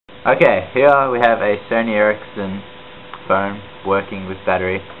Okay, here we have a Sony Ericsson phone working with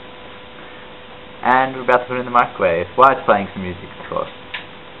battery, and we're about to put it in the microwave while it's playing some music, of course.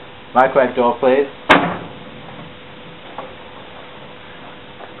 Microwave door, please.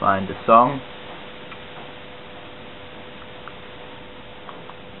 Find a song.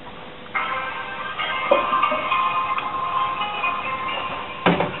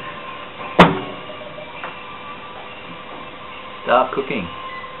 Start cooking.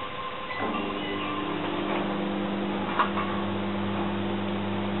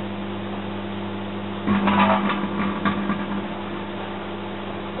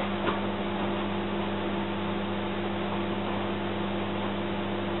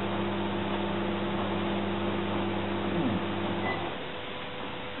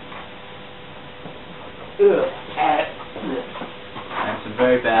 That's a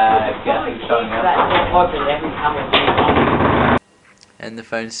very bad gas showing up. And the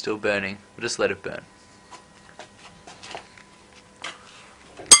phone's still burning. We'll just let it burn.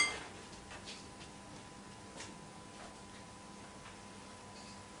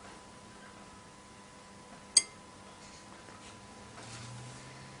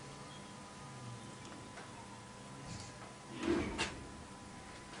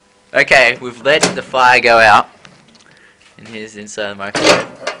 Okay, we've let the fire go out, and here's the inside of the microwave.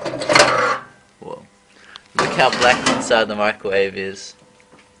 Whoa. Look how black the inside of the microwave is.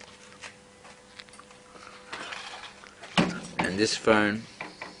 And this phone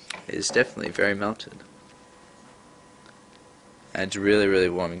is definitely very melted. And it's really, really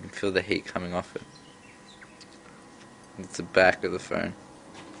warm. You can feel the heat coming off it. It's the back of the phone.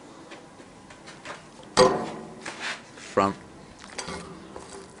 Front.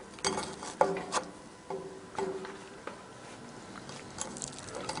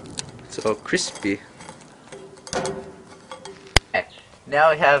 It's all crispy. Okay,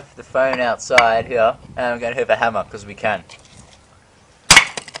 now we have the phone outside here, and I'm going to have a hammer because we can.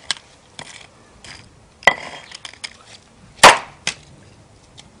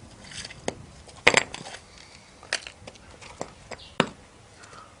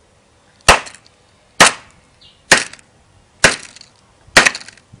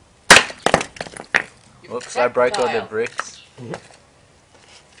 Whoops, I broke all the bricks.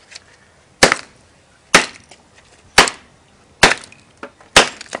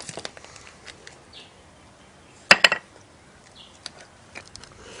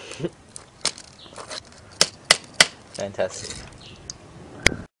 Fantastic.